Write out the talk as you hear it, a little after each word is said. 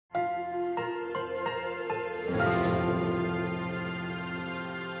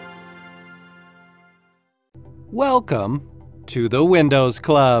Welcome to the Windows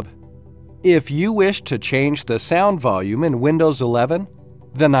Club. If you wish to change the sound volume in Windows 11,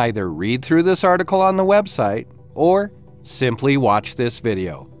 then either read through this article on the website or simply watch this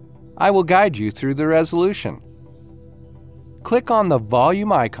video. I will guide you through the resolution. Click on the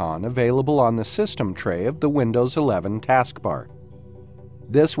volume icon available on the system tray of the Windows 11 taskbar.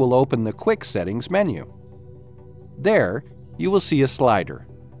 This will open the Quick Settings menu. There, you will see a slider.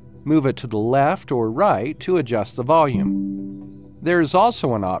 Move it to the left or right to adjust the volume. There is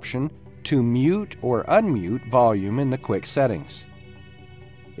also an option to mute or unmute volume in the Quick Settings.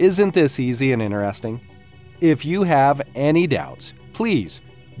 Isn't this easy and interesting? If you have any doubts, please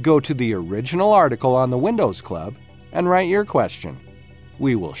go to the original article on the Windows Club and write your question.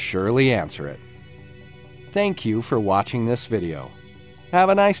 We will surely answer it. Thank you for watching this video. Have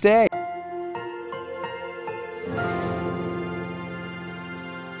a nice day.